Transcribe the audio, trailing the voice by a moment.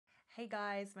Hey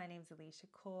guys, my name is Alicia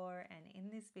Kaur, and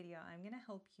in this video I'm going to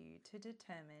help you to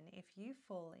determine if you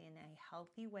fall in a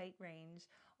healthy weight range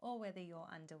or whether you're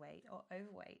underweight or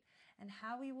overweight. And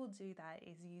how we will do that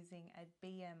is using a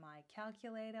BMI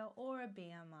calculator or a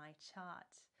BMI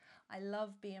chart. I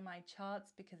love BMI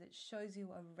charts because it shows you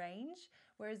a range,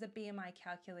 whereas a BMI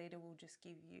calculator will just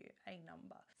give you a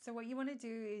number. So what you want to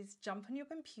do is jump on your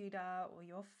computer or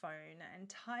your phone and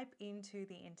type into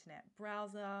the internet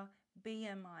browser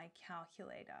BMI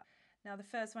Calculator. Now the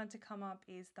first one to come up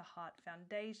is the Heart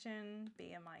Foundation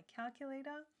BMI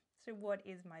Calculator. So what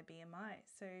is my BMI?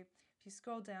 So if you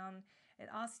scroll down, it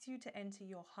asks you to enter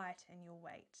your height and your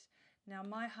weight. Now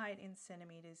my height in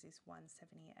centimeters is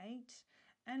 178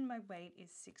 and my weight is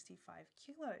 65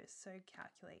 kilos. So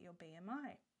calculate your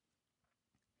BMI.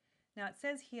 Now it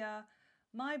says here,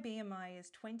 my BMI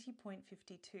is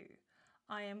 20.52.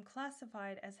 I am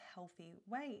classified as healthy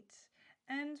weight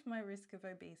and my risk of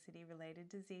obesity related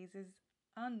diseases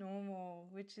are normal,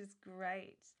 which is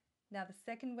great. Now the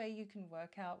second way you can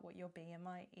work out what your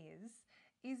BMI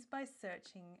is by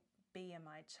searching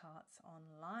BMI charts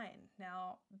online.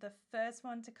 Now the first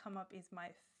one to come up is my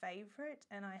favorite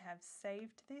and I have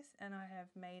saved this and I have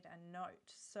made a note.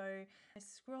 So I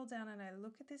scroll down and I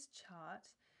look at this chart.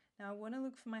 Now I want to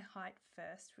look for my height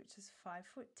first, which is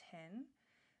 5'10".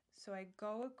 So I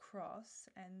go across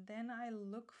and then I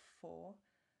look for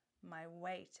my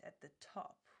weight at the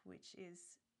top, which is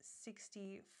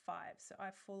 65. So I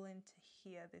fall into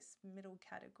here, this middle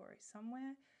category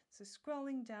somewhere. So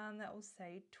scrolling down, that will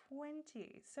say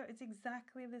 20. So it's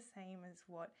exactly the same as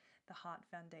what the Heart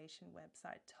Foundation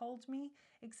website told me,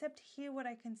 except here what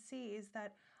I can see is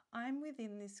that I'm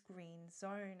within this green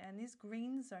zone, and this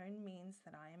green zone means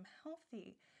that I am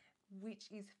healthy,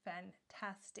 which is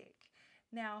fantastic.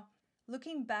 Now,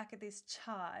 looking back at this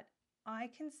chart, I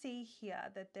can see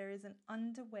here that there is an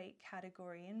underweight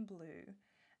category in blue,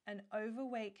 an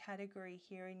overweight category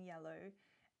here in yellow,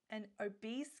 an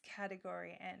obese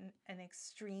category, and an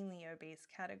extremely obese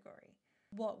category.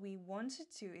 What we want to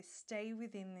do is stay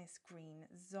within this green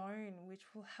zone, which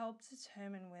will help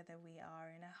determine whether we are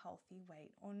in a healthy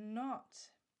weight or not.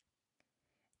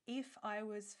 If I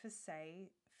was for, say,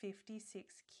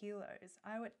 56 kilos,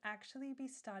 I would actually be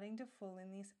starting to fall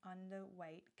in this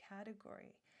underweight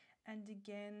category. And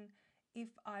again, if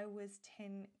I was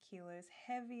 10 kilos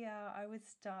heavier, I would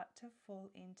start to fall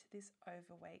into this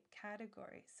overweight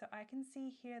category. So I can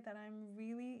see here that I'm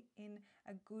really in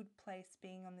a good place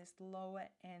being on this lower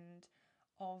end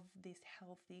of this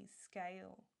healthy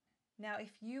scale. Now,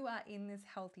 if you are in this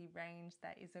healthy range,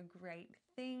 that is a great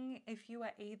thing. If you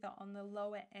are either on the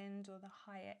lower end or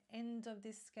the higher end of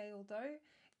this scale though,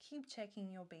 keep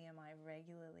checking your BMI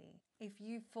regularly. If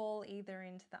you fall either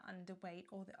into the underweight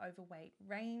or the overweight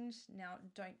range, now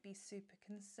don't be super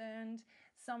concerned.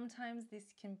 Sometimes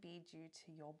this can be due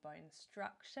to your bone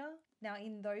structure. Now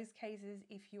in those cases,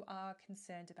 if you are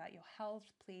concerned about your health,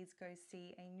 please go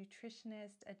see a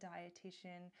nutritionist, a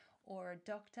dietitian, or a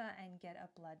doctor and get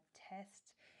a blood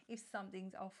test. If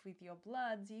something's off with your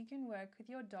bloods, you can work with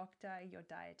your doctor, your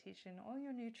dietitian, or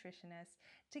your nutritionist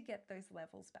to get those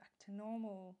levels back to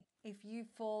normal. If you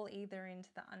fall either into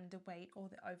the underweight or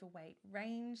the overweight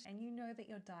range and you know that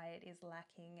your diet is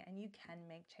lacking and you can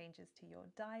make changes to your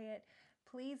diet,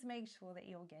 please make sure that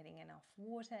you're getting enough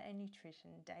water and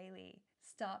nutrition daily.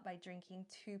 Start by drinking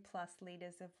 2+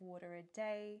 liters of water a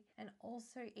day and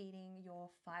also eating your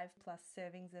 5+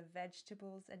 servings of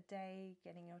vegetables a day,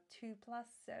 getting your 2+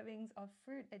 servings of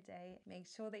fruit a day. Make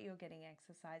sure that you're getting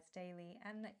exercise daily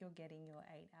and that you're getting your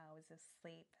 8 hours of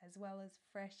sleep, as well as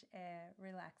fresh air,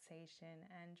 relaxation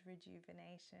and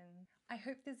rejuvenation. I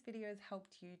hope this video has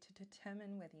helped you to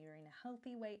determine whether you're in a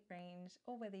healthy weight range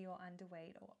or whether you're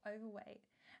underweight or overweight.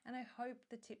 And I hope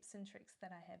the tips and tricks that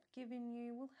I have given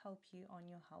you will help you on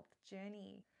your health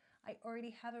journey. I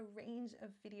already have a range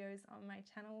of videos on my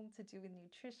channel to do with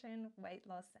nutrition, weight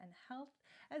loss and health,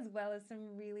 as well as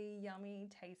some really yummy,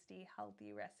 tasty,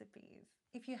 healthy recipes.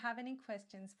 If you have any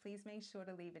questions, please make sure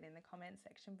to leave it in the comment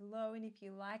section below. And if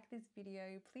you like this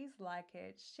video, please like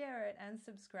it, share it, and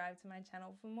subscribe to my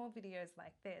channel for more videos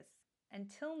like this.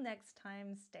 Until next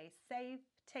time, stay safe,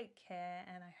 take care,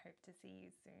 and I hope to see you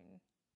soon.